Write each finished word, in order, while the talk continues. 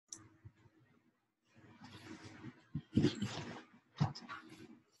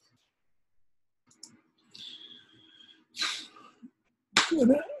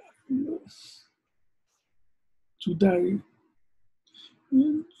day,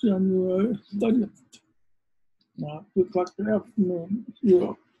 January 30th. Now, 2 o'clock in the afternoon,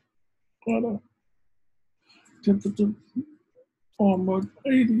 here, got a temperature almost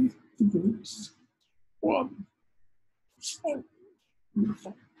 80 degrees. Warm. So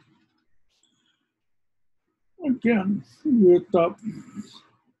beautiful. Again, with the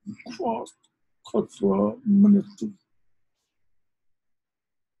cross-cultural ministry,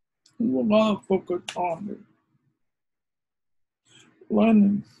 we want to focus on the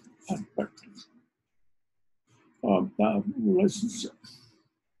learning aspects of that relationship.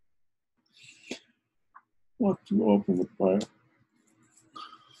 I want to open with prayer.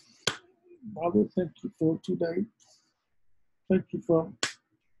 Father, thank you for today. Thank you for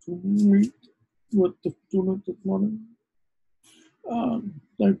to meet with the students this morning.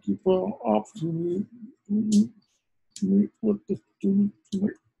 Thank you for the opportunity to meet with the students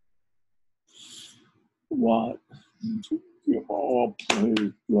tonight. Lord, to give all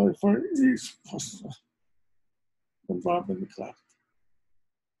praise, glory for each person involved in the class.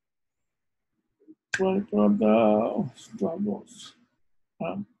 Pray for the struggles.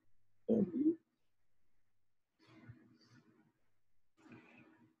 And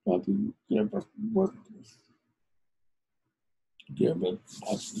Father, you give us wisdom. Give us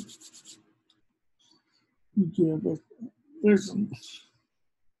passion. Give us vision.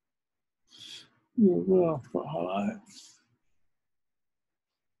 Your will for our lives.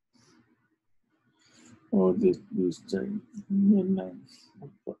 All this we say in your name.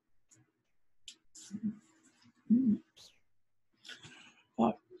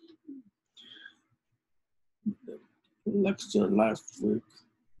 Lecture last week,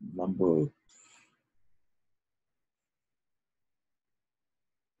 number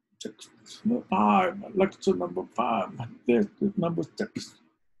 5, lecture number 5, this is number 6.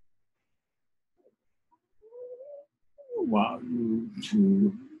 Wow, you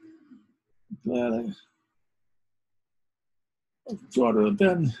clearly shorter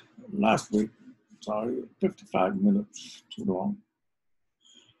than last week. Sorry, 55 minutes too long.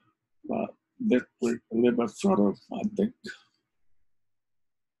 But this week, a little bit shorter, I think.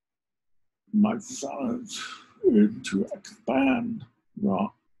 My challenge is to expand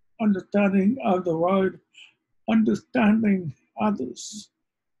your understanding of the word, understanding others.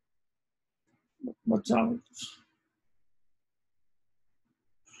 My challenge.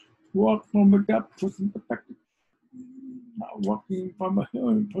 Walk from a deaf person perspective, not walking from a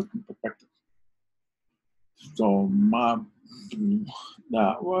hearing person perspective. So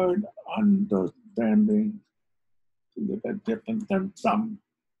that word understanding is a little bit different than some.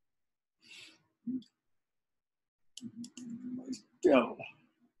 Still,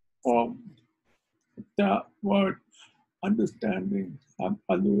 that word understanding of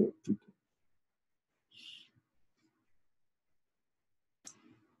other people.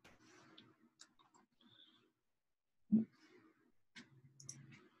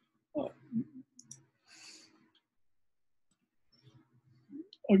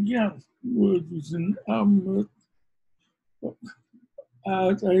 Again, we're using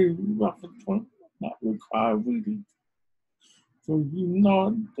as a reference point, not required reading. So you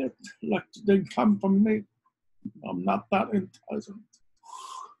know that lecture didn't come from me. I'm not that intelligent.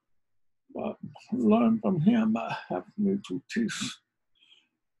 But learn from him helped me to teach,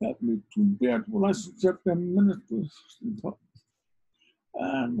 helped me to build relationships and ministry,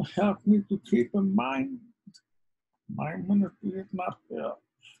 and helped me to keep in mind my ministry is not here.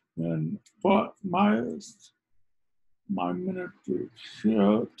 And for my ministry is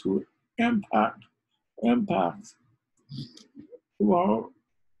here to impact the world,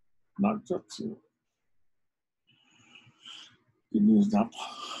 not just to give you an example.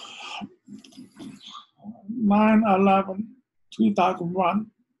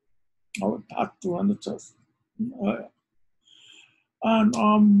 9/11/2001, I was pastor in the church. And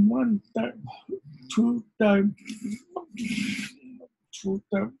on Wednesday, Tuesday,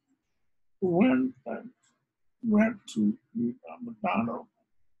 Wednesday, went to McDonald's.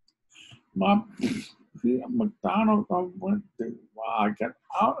 McDonald's on Wednesday. While I get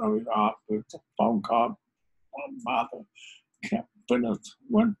out of the office, a phone call. My mother can't finish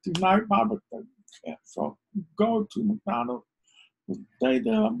Wednesday night Bible study. So go to McDonald's, stay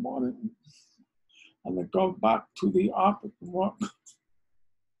there in the morning, and then go back to the office and work.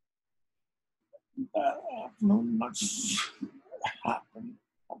 That afternoon, much happened.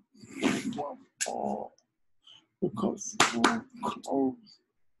 Because school closed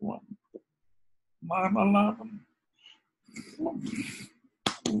on 9/11.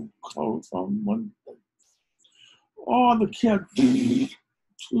 School closed on Monday. All the kids to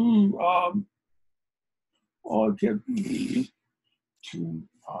or get to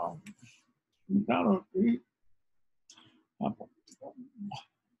reality.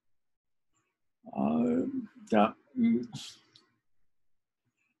 That is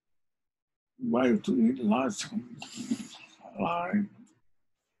way to utilize like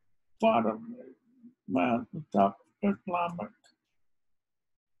part of man that Islamic.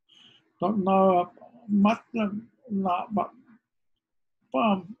 Don't know much not but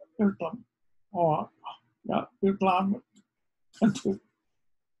from Islam or Islamic country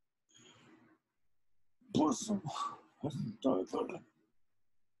person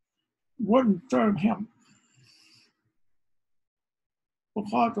wouldn't serve him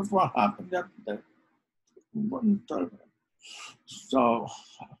because of what happened yesterday. Wouldn't serve him. So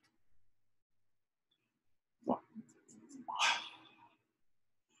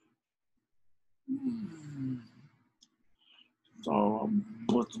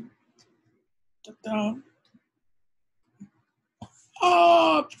put it down.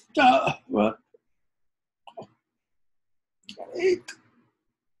 Up what eat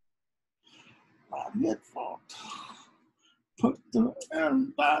not his fault. Put them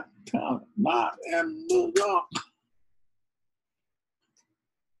in that town, not in New York.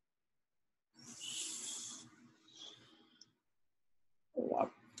 What?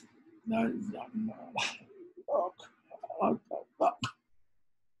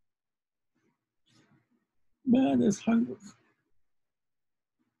 Man is hungry.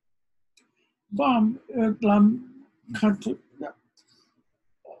 From Islam country.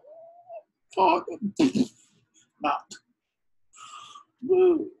 Not.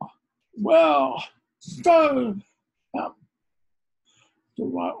 Well, serve him. So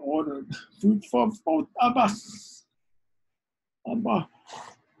I ordered food for both of us.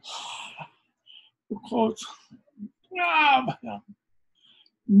 Because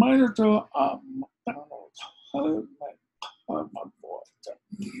manager of McDonald's heard my voice.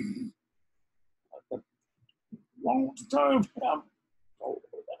 Won't serve him. Oh,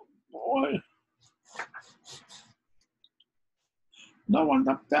 boy. No one's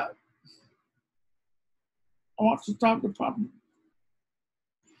upset. I want to solve the problem.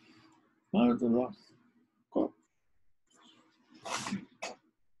 Go.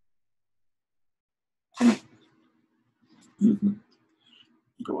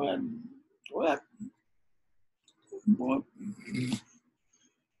 Go ahead. Go ahead.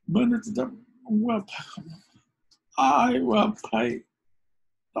 Manager will pay. I will pay.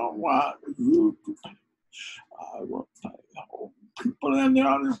 Don't want you to pay. I will pay. People in the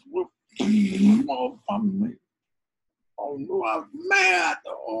audience will more from me. Oh, no, I'm mad.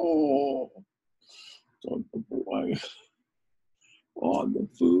 Oh. So the boy, all the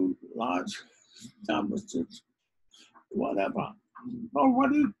food, lunch, sandwiches, whatever.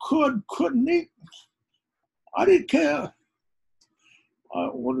 Nobody couldn't eat. I didn't care. I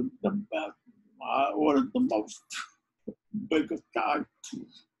ordered the best. I ordered the most biggest guy too.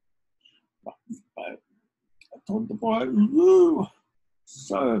 I told the boy, you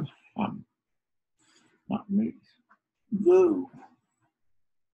serve him, not me. You.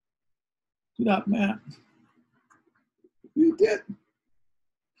 To that man. You did.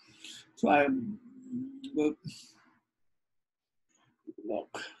 So I look,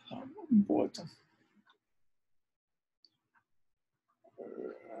 boy,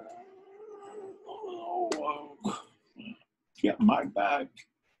 get my bag.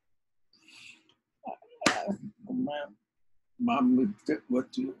 Man, mommy sit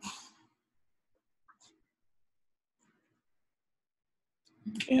with you.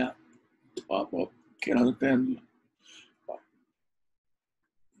 Can't, can't understand you.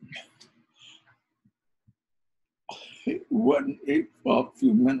 He wouldn't eat for a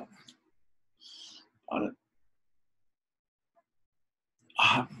few minutes.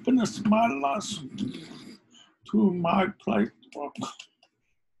 I finished my lunch to my plate.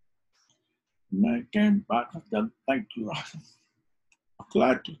 Man came back and said, thank you. I'm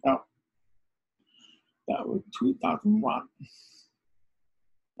glad to help. That was 2001.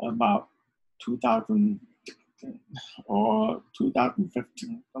 About 2000 or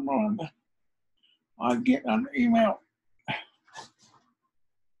 2015, somewhere around there. I get an email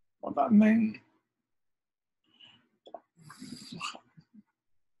about me.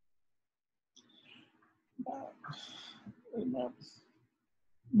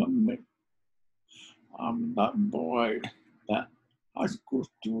 I'm that boy, that high school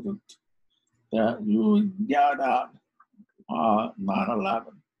student that you yelled at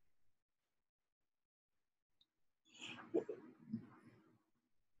 9/11.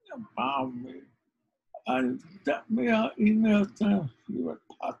 Found me and sent me an email saying you were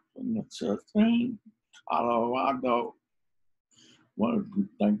passing the church thing Colorado wanted to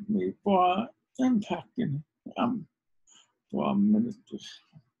thank me for impacting him for ministry.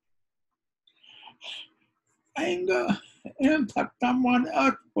 Anger impact someone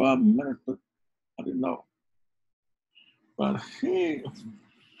else for ministry. I didn't know. But he,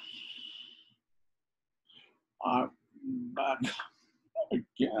 back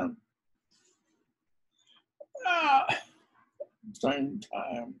again. Same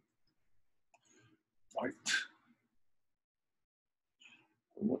time. Right.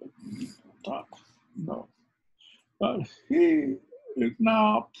 Talk. No. But he is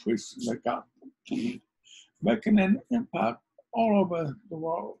now preaching the gospel, making an impact all over the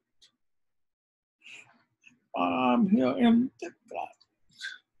world. I'm here in the class.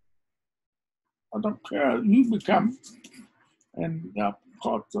 I don't care. You become in that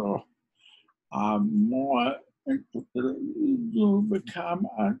culture. I'm more interested in you become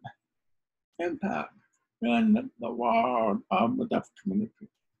an impact in the world of the deaf community.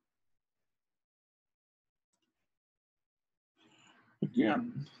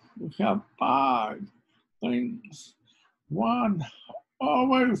 Again, we have 5 things. One,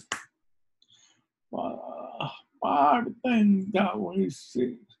 always 5 things that we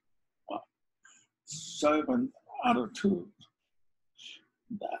see. Servant attitude.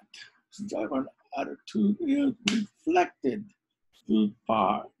 That servant attitude is reflected through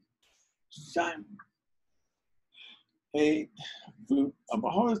 5. Same. 8, fruit of the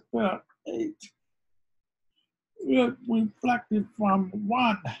Holy Spirit. 8 is reflected from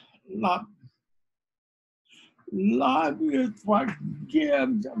 1, love. Love is what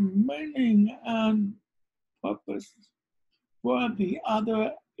gives meaning and purpose for the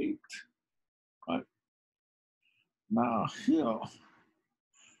other 8. Right? Now here,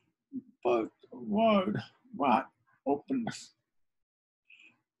 first word, right? Openness.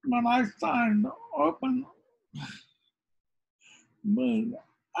 When I signed open, means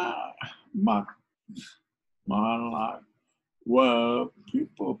my life where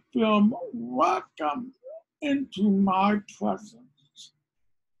people feel welcome into my presence.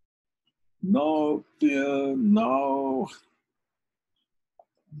 No fear, no.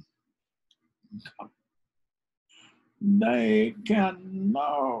 They can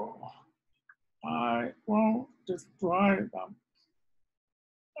know I won't destroy them.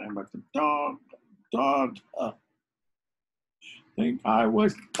 I'm like a dog. Think I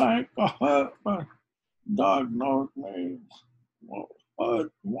was trying to hurt, but dog knows me. Won't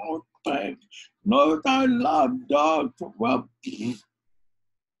hurt, won't think. Knows I love dogs. Well,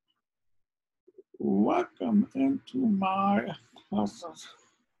 welcome into my presence.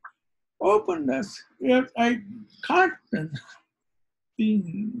 Openness is a constant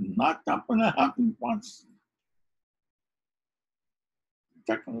thing, not something that happens once.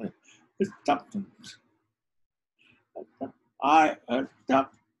 Secondly, acceptance. I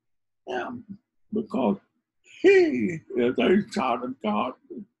accept him because he is a child of God.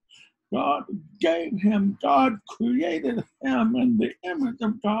 God gave him, God created him in the image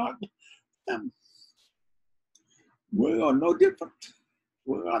of God. And we are no different.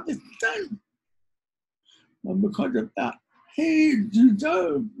 We are the same. And because of that, he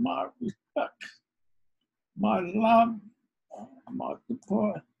deserves my respect, my love, my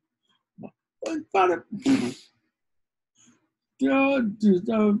support. God still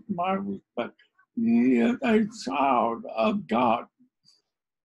deserves my respect. He is a child of God.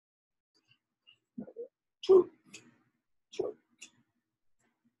 Truth.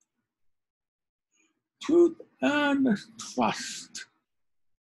 Truth and trust.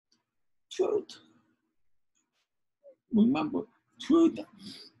 Truth. Remember, truth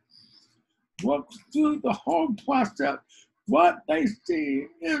works through the whole process. What they see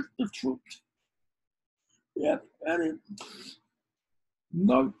is the truth. If any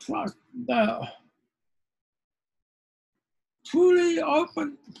no trust there. Truly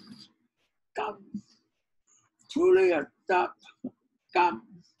open, come. Truly accept, come.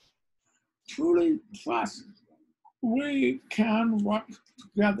 Truly trust. We can work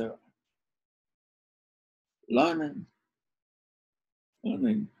together. Learning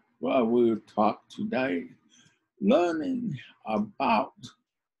what we talk today. Learning about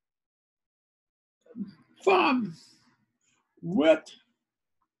fun with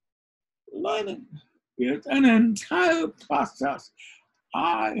learning. It's an entire process.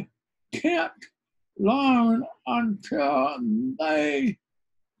 I can't learn until they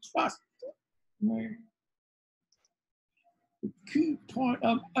trust me. The key point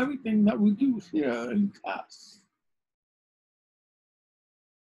of everything that we do here in class.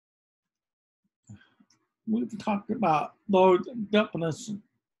 We've talked about those definitions.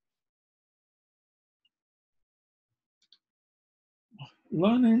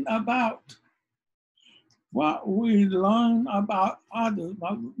 learning about what we learn about others.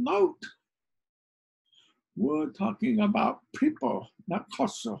 Now, note, we're talking about people, not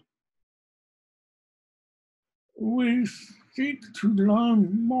culture. We seek to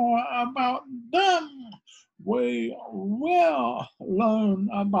learn more about them. We will learn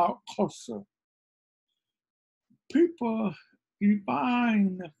about culture. People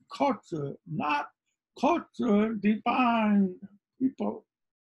define culture, not culture define people.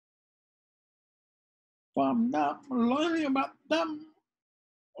 From them, learning about them,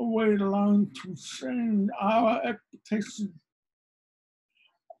 we learn to change our expectations,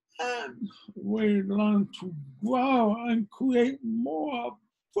 and we learn to grow and create more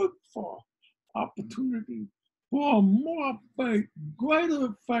fruitful opportunity for more faith,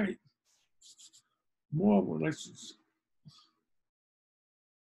 greater faith, more relationships.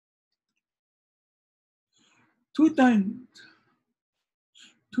 Two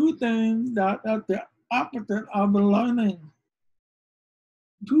things that are the opposite of learning.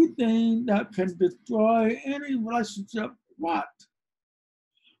 Two things that can destroy any relationship. What?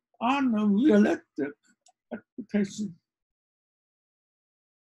 Unrealistic expectations.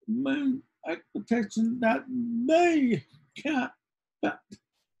 Mean expectations that they can't fit.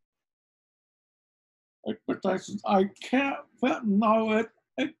 Expectations I can't fit. No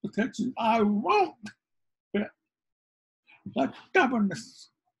expectations I won't fit. Like stubbornness.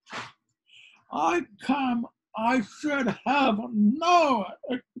 I should have no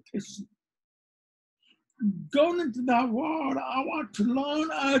expectation. Going into that world, I want to learn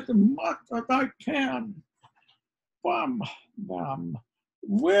as much as I can from them,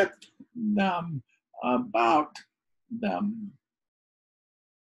 with them, about them.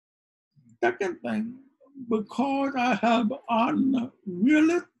 Second thing, because I have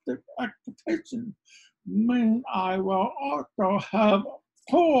unrealistic expectations, means I will also have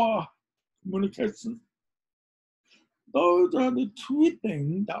poor communication. Those are the two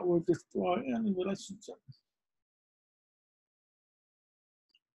things that will destroy any relationship.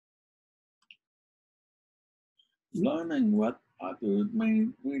 Learning what others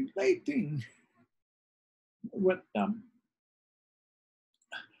means relating with them.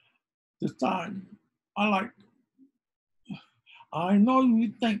 Design. I know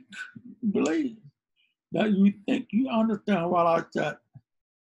you think, believe that you think you understand what I said,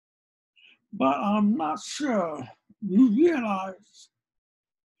 but I'm not sure you realize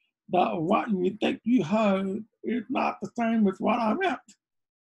that what you think you heard is not the same as what I meant.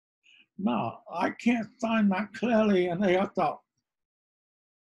 No, I can't sign that clearly in ASL,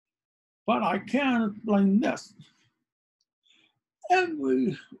 but I can explain this.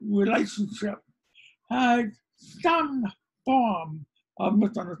 Every relationship has some form of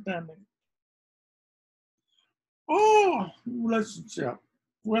misunderstanding. All relationships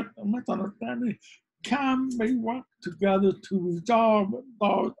with misunderstanding can be worked together to resolve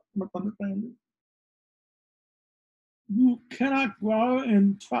those misunderstandings. You cannot grow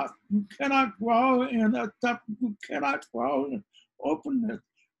in trust. You cannot grow in acceptance. You cannot grow in openness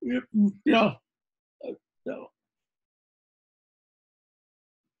if you still.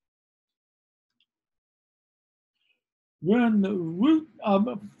 When the root of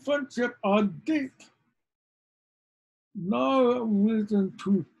a friendship are deep, no reason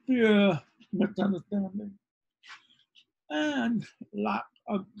to fear misunderstanding and lack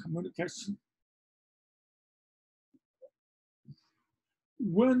of communication.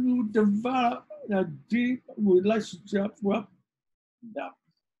 When you develop a deep relationship with them,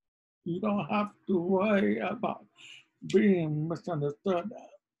 you don't have to worry about being misunderstood,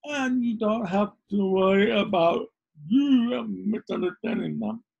 and you don't have to worry about you misunderstanding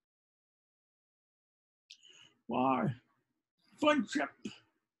them. Why? Friendship,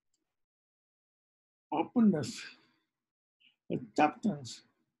 openness, acceptance,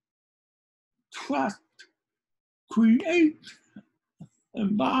 trust, create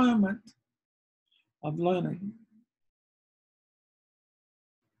environment of learning.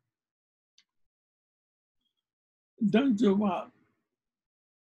 Don't give up.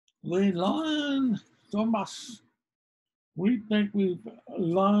 We learn so much. We think we've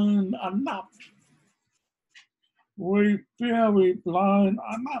learned enough. We feel we've learned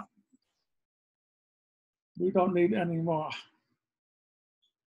enough. We don't need any more.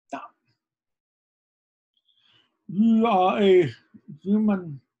 Stop. You are a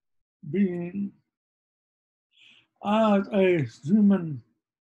human being. As a human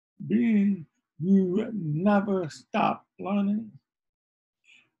being, you never stop learning,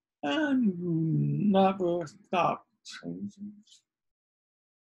 and you never stop changing.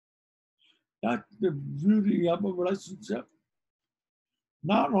 That's the beauty of a relationship.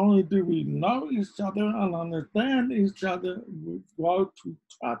 Not only do we know each other and understand each other, we grow to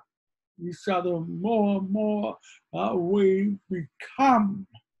trust each other more and more. We become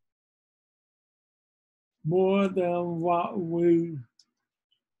more than what we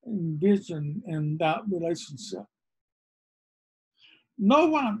envision in that relationship. No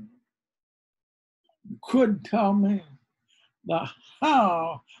one could tell me that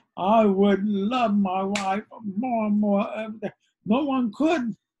how I would love my wife more and more every day. No one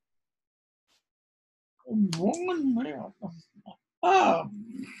could warn me. Oh,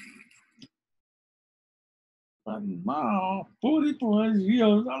 but now, 44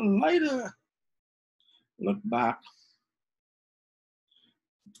 years later, look back,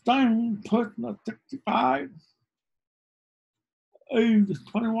 same person at 65, age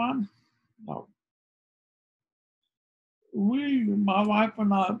 21. No, my wife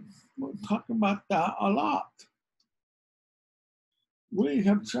and I, were talking about that a lot. We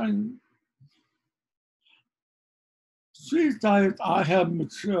have changed. She says I have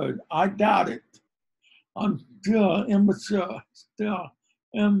matured. I doubt it. I'm still immature,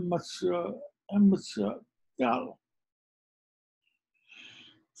 immature, still.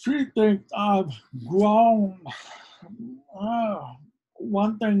 She thinks I've grown.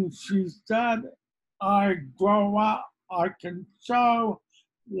 One thing she said, I grow up, I can show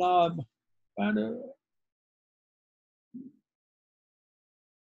love better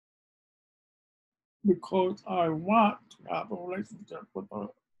because I want to have a relationship with her.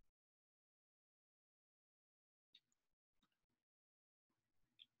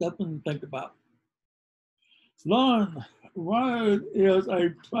 Something to think about. Learn word is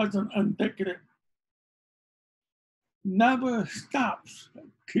a present indicative. Never stops,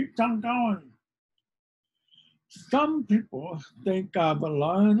 keeps on going. Some people think of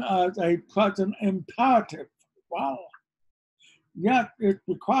learn as a present imperative. Well, yes, it's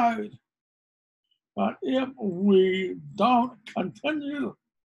required. But if we don't continue,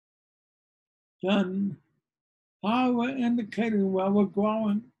 then how we're indicating where we're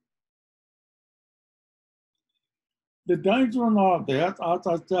growing. The danger in all this, as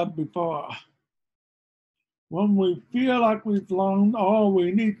I said before, when we feel like we've learned all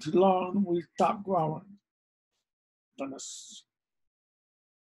we need to learn, we stop growing. Finish.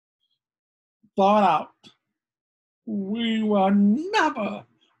 Thought out. We will never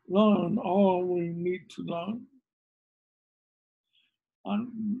learn all we need to learn.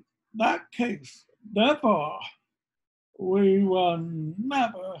 In that case, therefore, we will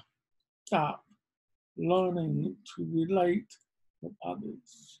never stop learning to relate with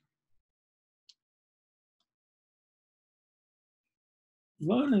others.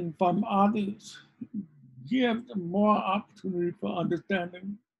 Learning from others gives more opportunity for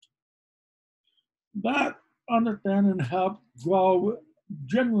understanding. That understanding helps grow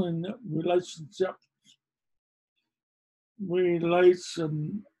genuine relationship with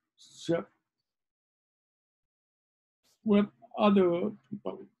other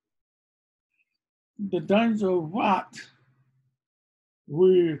people. The danger of what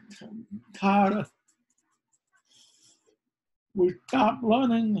we tired of, we stop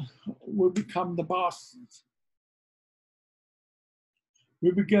learning, we become the bosses.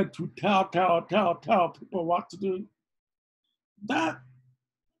 We begin to tell people what to do. That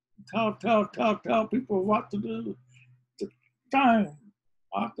tell people what to do. The time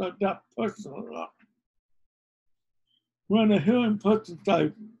after that person, when a hearing person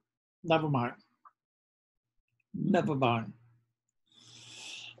says, never mind, never mind.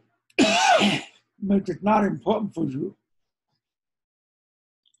 Makes it not important for you.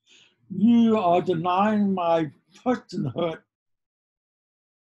 You are denying my personhood.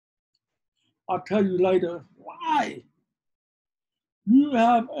 I'll tell you later why. You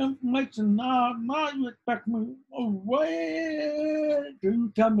have information now. Now you expect me away.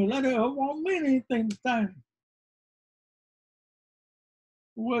 You tell me later it won't mean anything this time.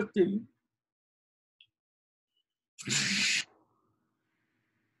 What the?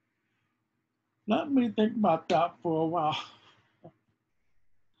 Let me think about that for a while.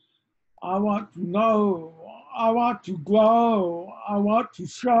 I want to know. I want to grow. I want to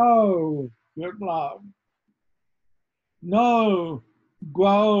show good love. No,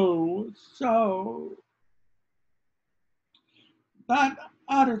 grow, show. That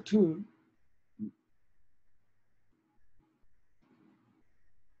attitude.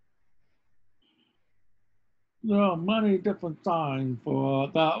 There are many different signs for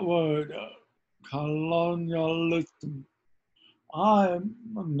that word, colonialism. I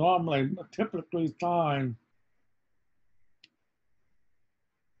normally typically sign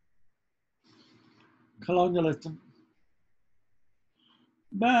colonialism.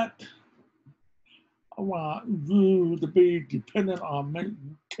 That I want you to be dependent on me.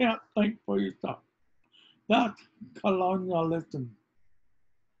 You can't think for yourself. That's colonialism.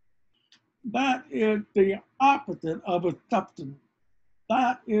 That is the opposite of acceptance.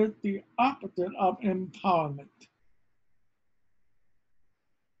 That is the opposite of empowerment.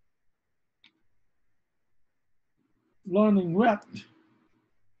 Learning with,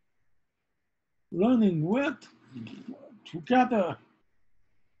 together,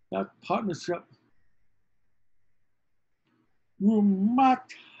 that partnership. You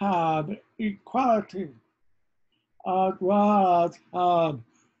must have equality as well as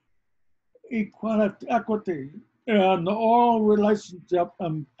equity in all relationship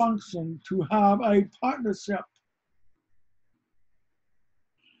and function to have a partnership.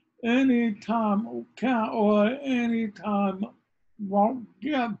 Anytime can or anytime won't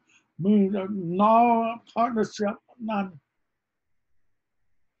give means no partnership, none.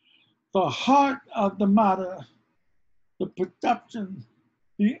 The heart of the matter, the perception,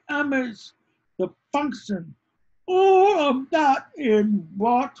 the image, the function, all of that is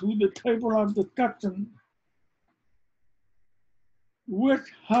brought to the table of discussion, which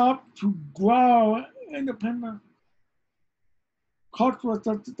help to grow independent cultural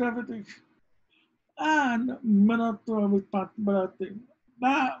sensitivity and ministerial responsibility.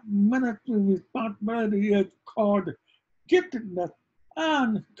 That ministerial responsibility is called giftedness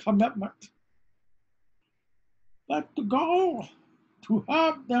and commitment. That's the goal, to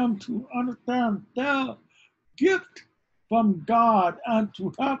help them to understand their gift from God and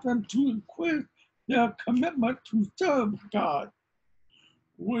to help them to increase their commitment to serve God.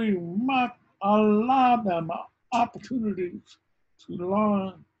 We must allow them opportunities to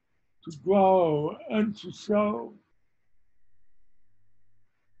learn, to grow, and to show.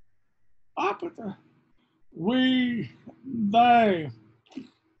 Opposite. They,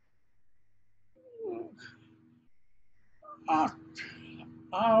 us,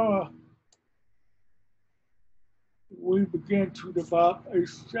 our, we begin to develop a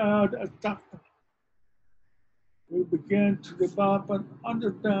shared acceptance. We begin to develop an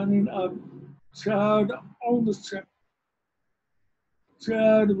understanding of shared ownership,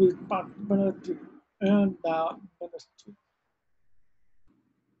 shared responsibility, and our ministry.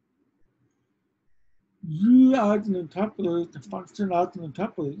 You as an interpreter, to function as an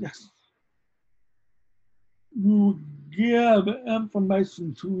interpreter, yes. You give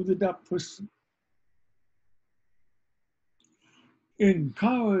information to the deaf person.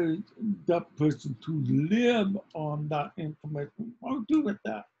 Encourage that person to live on that information. What do with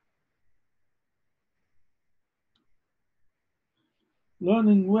that?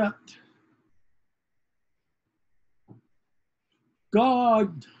 Learning with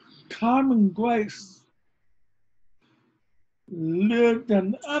God, common grace lived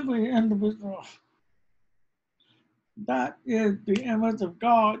in every individual. That is the image of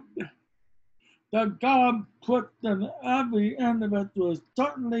God that God put in every individual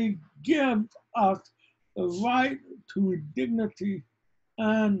certainly gives us the right to dignity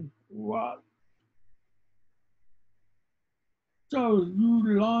and worth. So you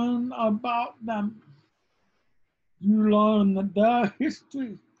learn about them, you learn their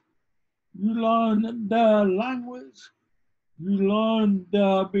history, you learn their language, you learn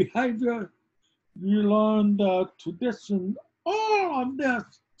their behavior, you learn their tradition. All of this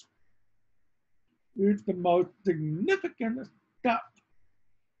is the most significant step,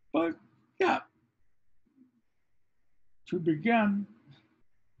 first step to begin.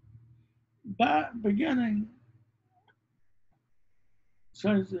 That beginning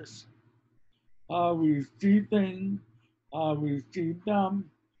changes how we see things, how we see them.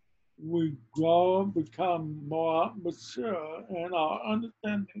 We grow, become more mature in our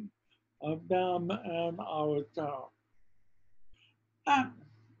understanding of them and ourselves. And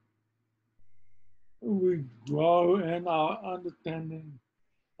we grow in our understanding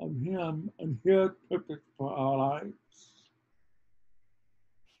of Him and His purpose for our lives.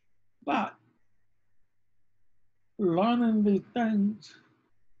 But learning these things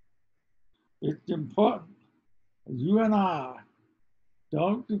is important. You and I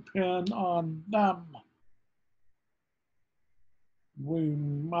don't depend on them. We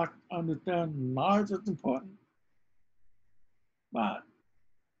must understand knowledge is important, but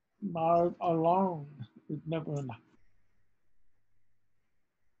knowledge alone is never enough.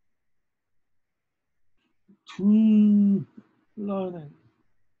 True learning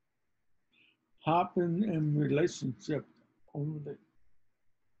happens in relationships only.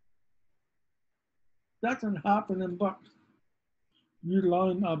 Doesn't happen in books. You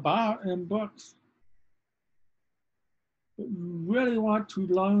learn about in books. But you really want to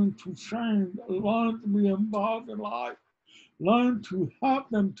learn to change, learn to be involved in life, learn to help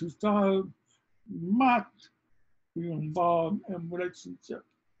them to serve, not be involved in relationships.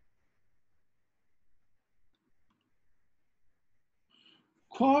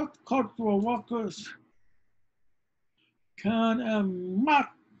 Cultural workers can and must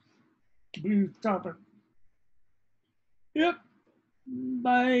be stubborn if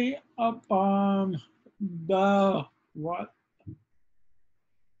they upon the what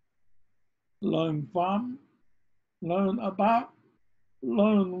learn from, learn about,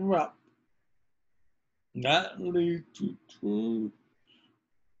 learn what. That leads to true,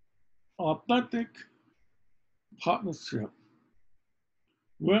 authentic partnership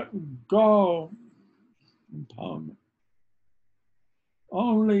with goal empowerment.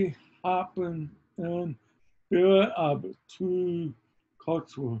 Only happen in spirit of true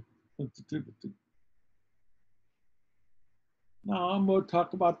cultural sensitivity. Now I'm going to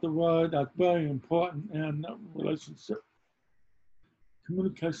talk about the word that's very important in relationship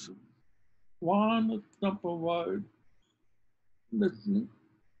communication. One simple word, listening.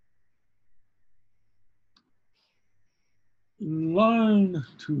 Learn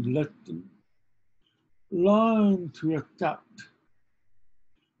to listen. Learn to accept.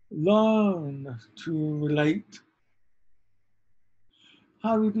 Learn to relate.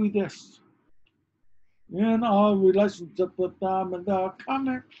 How do we do this? In our relationship with them and their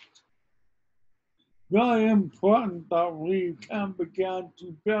coming, very important that we can begin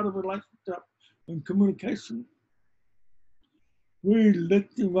to build a relationship and communication. We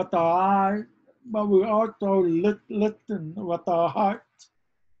listen with our eyes, but we also listen with our heart.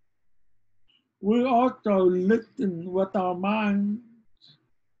 We also listen with our mind.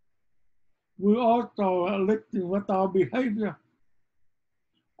 We also listen with our behavior.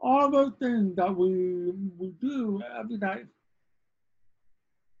 All those things that we do every day.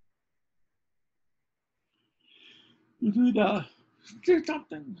 You do say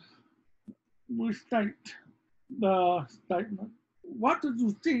something, we state the statement. What did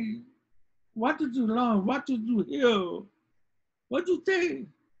you see? What did you learn? What did you hear? What did you see?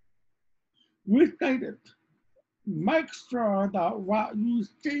 We state it. Make sure that what you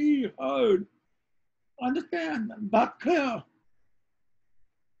see, heard, understand, that's clear.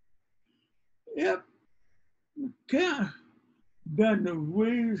 If you can, then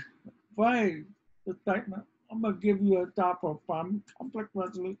rephrase the statement. I'm going to give you a example from conflict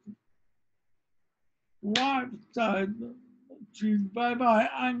resolution. Wife said she's very, very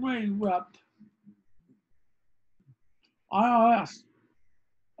angry with IRS.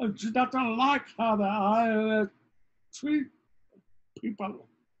 And she doesn't like how the IRS treat people.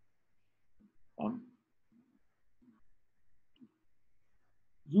 Um,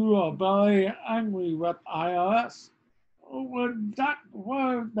 you are very angry with IRS. With that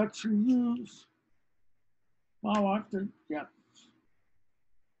word that she used, my wife said, yes.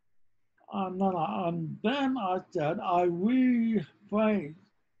 And then I said, I rephrased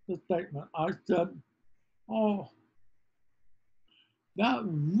the statement. I said, oh, that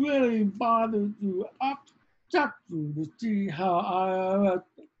really bothers you, upset you to see how IRS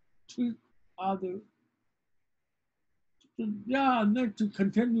treat others. Yeah, and then to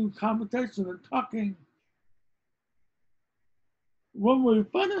continue conversation and talking. When we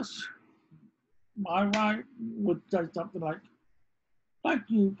finish, my wife would say something like, thank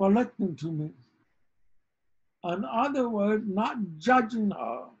you for listening to me. In other words, not judging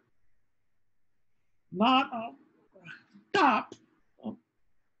her, not stop,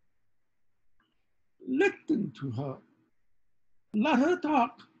 listen to her. Let her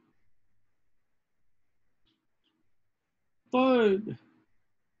talk. Third,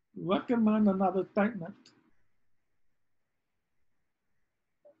 recommend another statement.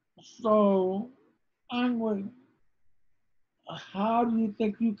 So, angry, how do you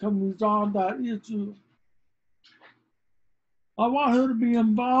think you can resolve that issue? I want her to be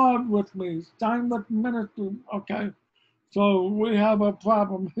involved with me, sign with ministry. Okay, so we have a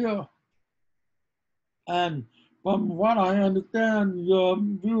problem here. And from what I understand, your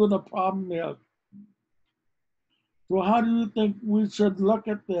view of the problem is. So how do you think we should look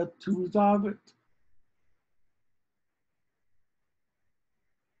at this to resolve it?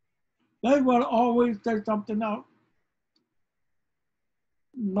 They will always say something else.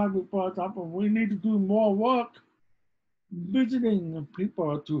 Maybe, for example, we need to do more work visiting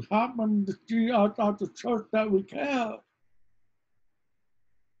people to help them to see us at the church that we care.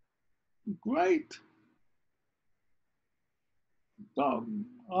 Great. So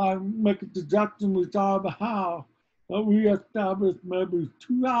I make a suggestion we solve how that we establish maybe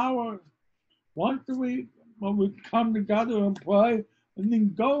 2 hours once a week But we come together and pray and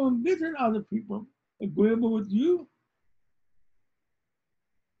then go and visit other people agreeable with you,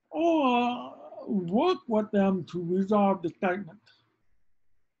 or work with them to resolve the statement.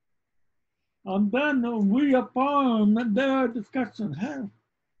 And then reaffirm their discussion. Hey,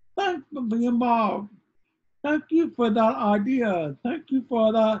 thanks for being involved. Thank you for that idea. Thank you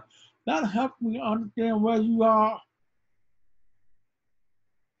for that. That helped me understand where you are.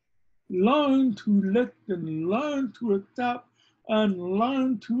 Learn to listen, learn to accept, and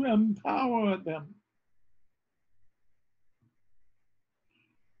learn to empower them.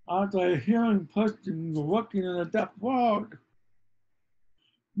 As a hearing person working in a deaf world,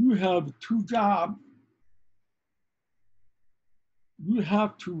 you have two jobs. You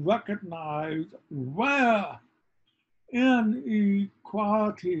have to recognize where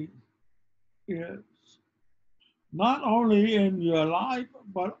inequality is, not only in your life,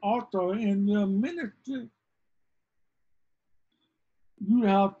 but also in your ministry. You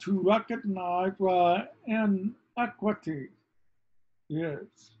have to recognize where inequity is.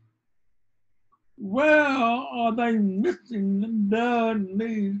 Where are they missing their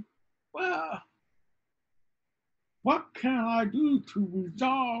needs? Where? What can I do to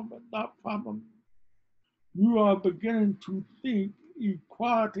resolve that problem? You are beginning to think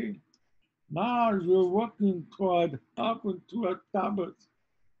equality. Now you're working toward helping to establish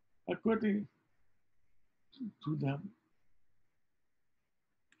equity to them.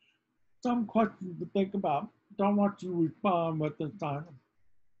 Some questions to think about. Don't want you to respond with this time,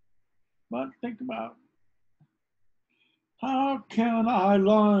 but think about, how can I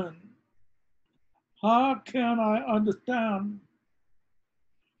learn? How can I understand?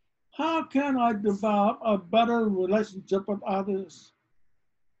 How can I develop a better relationship with others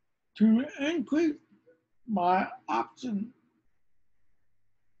to increase my option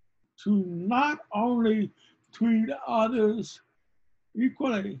to not only treat others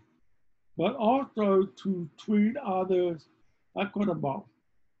equally, but also to treat others equitable?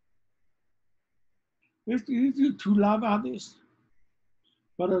 It's easy to love others,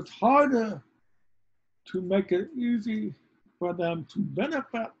 but it's harder to make it easy for them to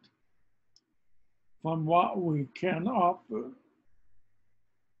benefit from what we can offer.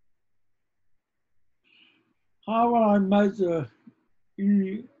 How will I measure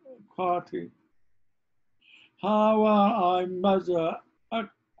equality? How will I measure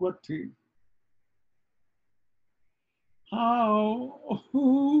equity?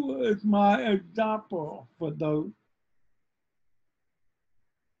 Who is my example for those?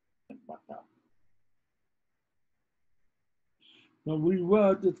 So we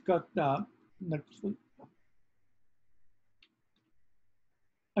will discuss that next week.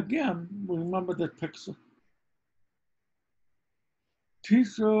 Again, remember the picture.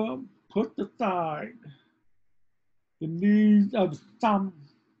 Teacher put aside the needs of some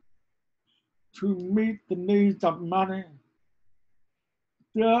to meet the needs of many,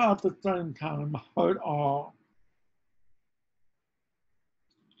 still at the same time hurt all.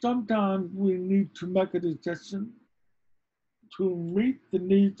 Sometimes we need to make a decision to meet the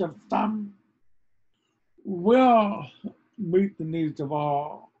needs of some, will meet the needs of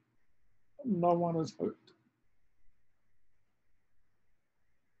all. No one is hurt.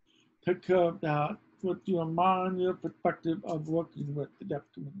 Take care of that with your mind, your perspective of working with the deaf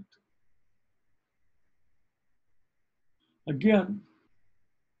community. Again,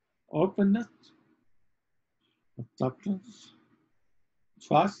 openness, acceptance,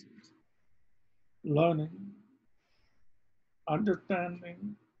 trust, learning,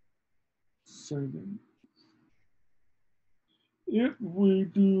 understanding, serving. If we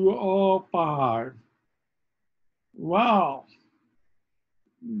do all five, wow,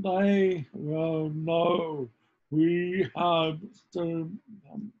 they will know we have served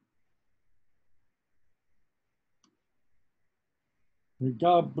them. May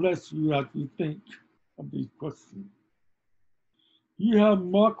God bless you as you think of these questions. If you have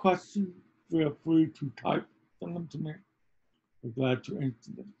more questions, feel free to type, send them to me. We're glad to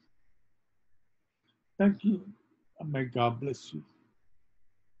answer them. Thank you, and may God bless you.